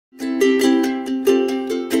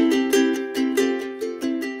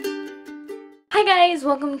guys,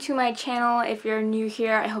 welcome to my channel. If you're new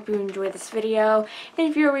here, I hope you enjoyed this video. And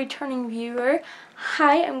if you're a returning viewer,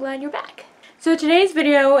 hi, I'm glad you're back. So today's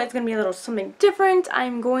video is going to be a little something different.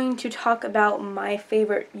 I'm going to talk about my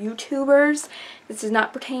favorite YouTubers. This does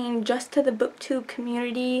not pertain just to the booktube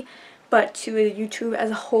community, but to YouTube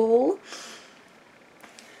as a whole.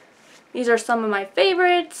 These are some of my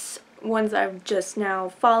favorites, ones I've just now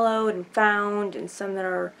followed and found, and some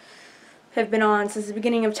that have been on since the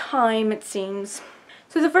beginning of time, it seems.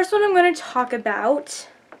 So the first one I'm going to talk about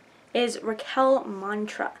is Raquel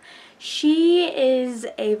Mantra. She is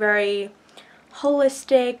a very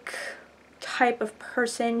holistic type of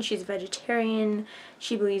person. She's a vegetarian.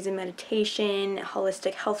 She believes in meditation,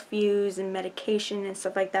 holistic health views, and medication and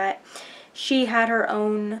stuff like that. She had her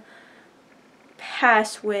own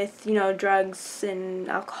past with, drugs and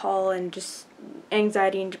alcohol and just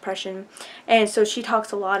anxiety and depression, and so she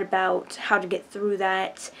talks a lot about how to get through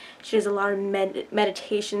that. She does a lot of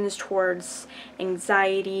meditations towards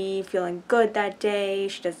anxiety, feeling good that day.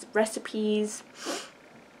 She does recipes,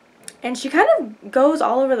 and she kind of goes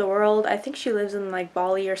all over the world. I think she lives in like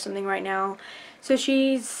Bali or something right now, so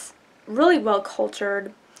she's really well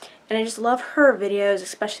cultured. And I just love her videos,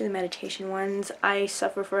 especially the meditation ones. I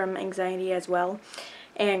suffer from anxiety as well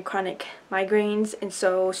and chronic migraines, and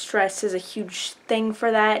so stress is a huge thing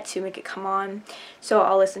for that to make it come on. So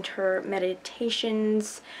I'll listen to her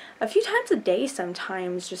meditations a few times a day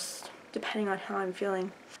sometimes, just depending on how I'm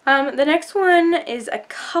feeling. The next one is a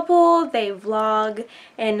couple. They vlog,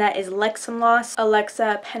 and that is Lexum Loss.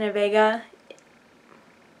 Alexa Penavega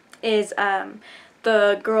is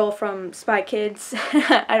the girl from Spy Kids.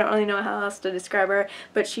 I don't really know how else to describe her,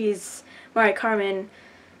 but she's Mari Carmen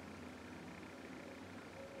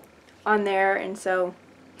on there, and so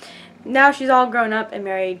now she's all grown up and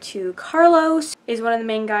married to Carlos. Is one of the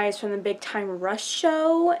main guys from the Big Time Rush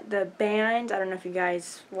show, the band. I don't know if you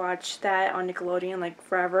guys watched that on Nickelodeon like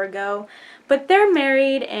forever ago, but they're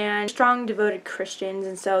married and strong, devoted Christians,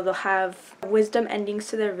 and so they'll have wisdom endings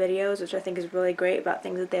to their videos, which I think is really great, about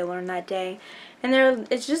things that they learned that day. And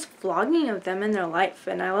it's just vlogging of them in their life,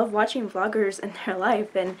 and I love watching vloggers in their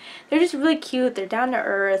life, and they're just really cute. They're down to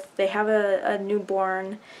earth. They have a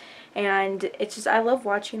newborn, and it's just, I love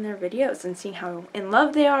watching their videos and seeing how in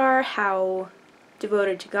love they are, how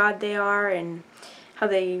devoted to God they are, and how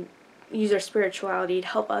they use their spirituality to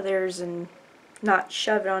help others and not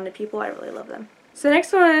shove it onto people. I really love them. So the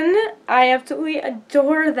next one, I absolutely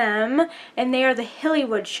adore them, and they are the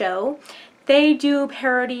Hillywood Show. They do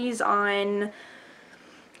parodies on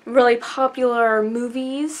really popular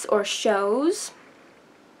movies or shows.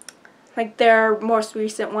 Like their most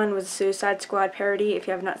recent one was a Suicide Squad parody. If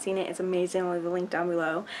you have not seen it, it's amazing. I'll leave a link down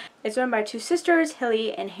below. It's run by two sisters,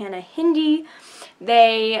 Hilly and Hannah Hindi.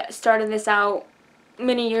 They started this out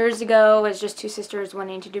many years ago as just two sisters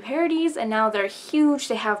wanting to do parodies, and now they're huge.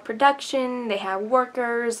 They have production, they have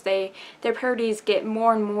workers, their parodies get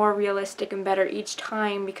more and more realistic and better each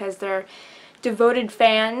time because their devoted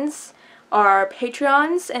fans are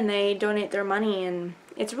Patreons and they donate their money, and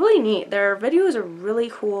it's really neat. Their videos are really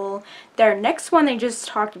cool. Their next one they just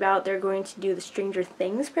talked about, they're going to do the Stranger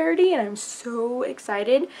Things parody, and I'm so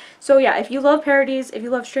excited. So yeah, if you love parodies, if you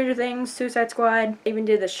love Stranger Things, Suicide Squad, they even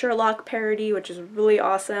did the Sherlock parody, which is really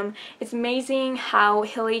awesome. It's amazing how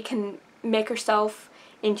Hilly can make herself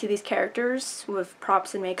into these characters with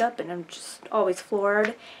props and makeup, and I'm just always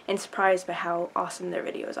floored and surprised by how awesome their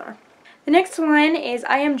videos are. The next one is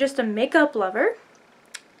I Am Just a Makeup Lover.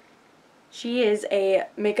 She is a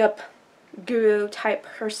makeup guru type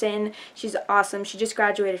person. She's awesome. She just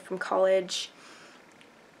graduated from college.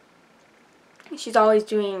 She's always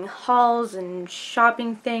doing hauls and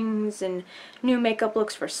shopping things and new makeup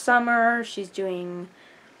looks for summer. She's doing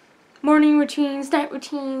morning routines, night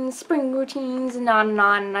routines, spring routines, and on and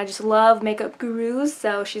on. And I just love makeup gurus,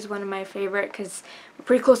 so she's one of my favorite because we're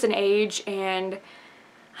pretty close in age, and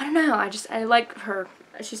I don't know, I like her.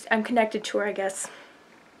 I'm connected to her, I guess.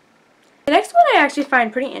 The next one I actually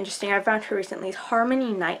find pretty interesting. I found her recently is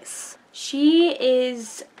Harmony Nice. She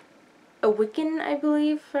is a Wiccan, I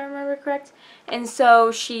believe, if I remember correct. And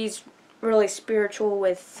so she's really spiritual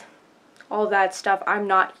with all that stuff. I'm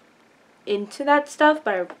not into that stuff,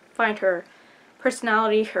 but I find her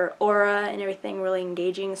personality, her aura, and everything really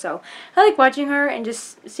engaging. So I like watching her and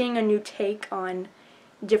just seeing a new take on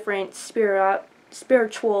different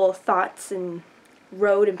spiritual thoughts and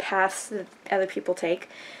road and paths that other people take.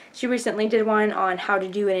 She recently did one on how to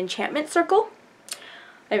do an enchantment circle.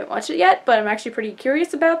 I haven't watched it yet, but I'm actually pretty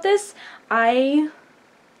curious about this. I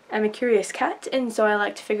am a curious cat, and so I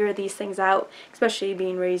like to figure these things out, especially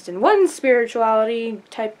being raised in one spirituality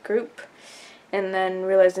type group. and then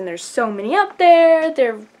realizing there's so many out there.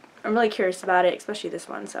 I'm really curious about it, especially this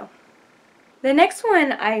one. So the next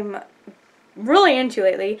one I'm really into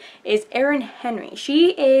lately is Erin Henry.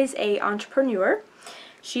 She is a entrepreneur.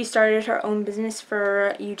 She started her own business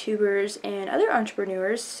for YouTubers and other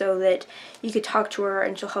entrepreneurs so that you could talk to her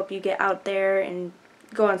and she'll help you get out there and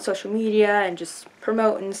go on social media and just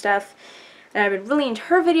promote and stuff. And I've been really into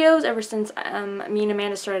her videos ever since me and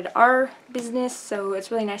Amanda started our business, so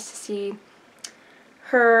it's really nice to see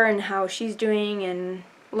her and how she's doing and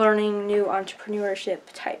learning new entrepreneurship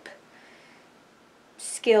type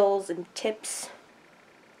skills and tips.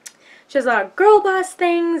 She has a lot of girl boss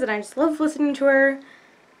things and I just love listening to her.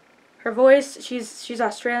 Her voice, she's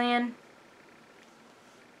Australian.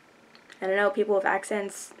 I don't know, people with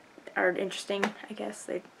accents are interesting, I guess.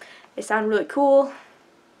 They sound really cool.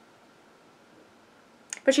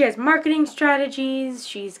 But she has marketing strategies.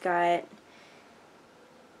 She's got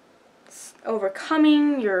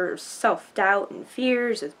overcoming your self-doubt and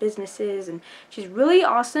fears with businesses, and she's really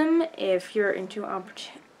awesome if you're into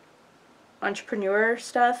entrepreneur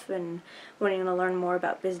stuff and wanting to learn more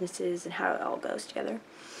about businesses and how it all goes together.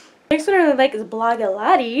 Next one I really like is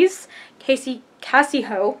Blogilates. Cassie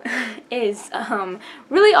Ho is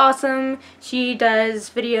really awesome. She does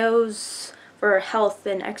videos for health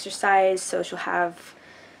and exercise, so she'll have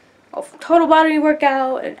a total body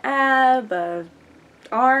workout, an ab,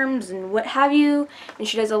 arms, and what have you. And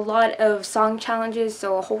she does a lot of song challenges,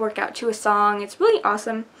 so a whole workout to a song. It's really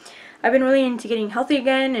awesome. I've been really into getting healthy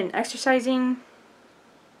again and exercising,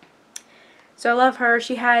 so I love her.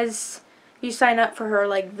 She has, you sign up for her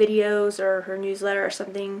like videos or her newsletter or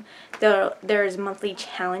something, there's monthly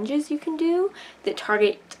challenges you can do that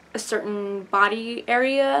target a certain body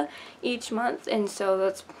area each month, and so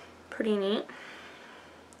that's pretty neat.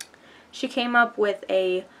 She came up with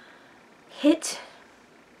a hit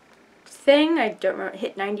thing, I don't remember,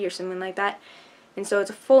 hit 90 or something like that, and so it's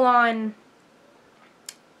a full-on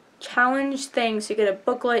challenge thing. So you get a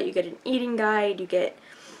booklet, you get an eating guide, you get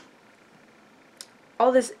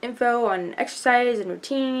all this info on exercise and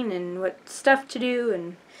routine and what stuff to do,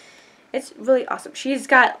 and it's really awesome. She's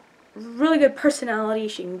got really good personality.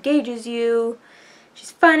 She engages you.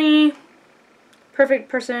 She's funny. Perfect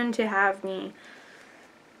person to have me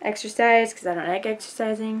exercise because I don't like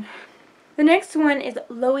exercising. The next one is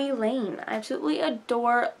Loie Lane. I absolutely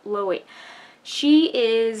adore Loie. She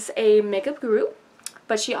is a makeup guru,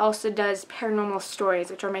 but she also does paranormal stories,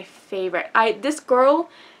 which are my favorite. This girl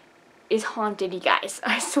is haunted, you guys.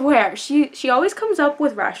 I swear. She always comes up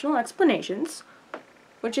with rational explanations,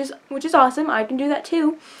 which is awesome. I can do that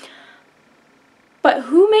too.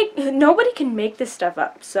 But nobody can make this stuff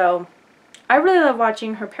up. So I really love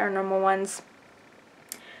watching her paranormal ones.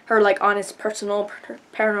 Her like honest personal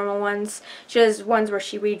paranormal ones. She does ones where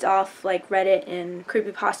she reads off like Reddit and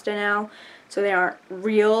creepypasta now, so they aren't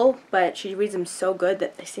real, but she reads them so good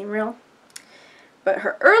that they seem real. But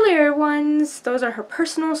her earlier ones, those are her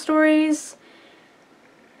personal stories,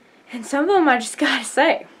 and some of them I just gotta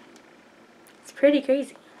say, it's pretty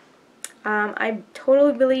crazy. I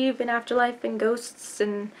totally believe in afterlife and ghosts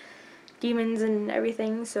and demons and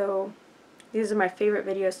everything, so these are my favorite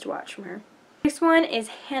videos to watch from her. Next one is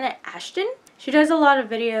Hannah Ashton. She does a lot of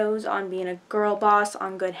videos on being a girl boss,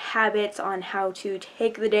 on good habits, on how to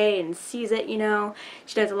take the day and seize it, you know.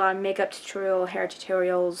 She does a lot of makeup tutorial, hair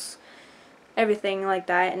tutorials, everything like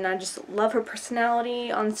that, and I just love her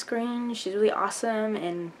personality on screen. She's really awesome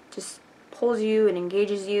and just pulls you and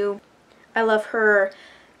engages you. I love her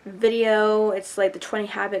video. It's like the 20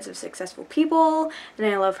 habits of successful people, and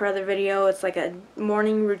I love her other video. It's like a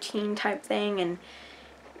morning routine type thing, and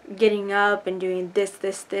getting up and doing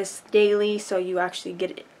this daily so you actually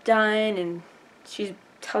get it done, and she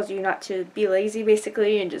tells you not to be lazy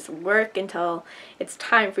basically and just work until it's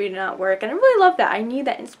time for you to not work, and I really love that. I need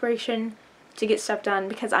that inspiration to get stuff done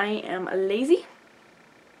because I am lazy.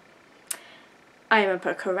 I am a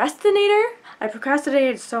procrastinator. I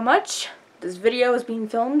procrastinated so much. This video is being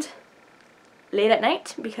filmed late at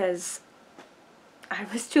night because I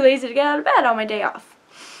was too lazy to get out of bed on my day off.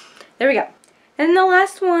 There we go. And the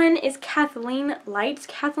last one is Kathleen Lights.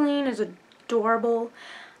 Kathleen is adorable.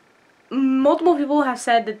 Multiple people have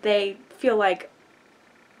said that they feel like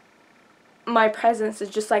my presence is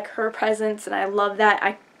just like her presence, and I love that.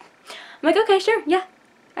 I'm like, okay, sure, yeah,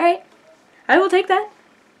 alright, I will take that.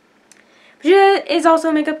 She is also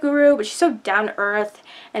a makeup guru, but she's so down to earth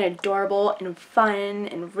and adorable and fun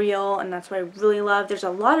and real, and that's what I really love. There's a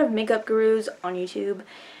lot of makeup gurus on YouTube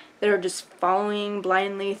that are just following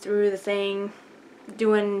blindly through the thing,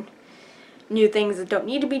 doing new things that don't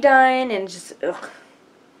need to be done, and just, ugh.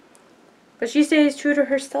 But she stays true to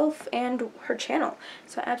herself and her channel.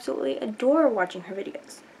 So I absolutely adore watching her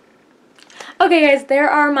videos. Okay guys, there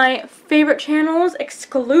are my favorite channels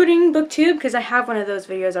excluding BookTube because I have one of those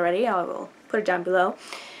videos already. I will put it down below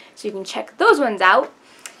so you can check those ones out.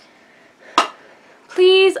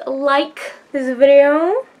 Please like this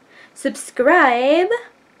video, subscribe,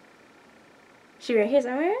 should be right here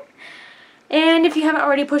somewhere, and if you haven't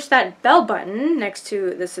already, push that bell button next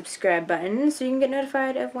to the subscribe button so you can get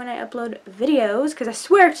notified of when I upload videos, because I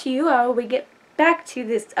swear to you I will get back to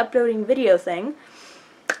this uploading video thing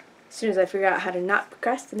as soon as I figure out how to not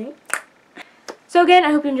procrastinate. So again,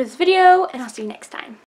 I hope you enjoyed this video, and I'll see you next time.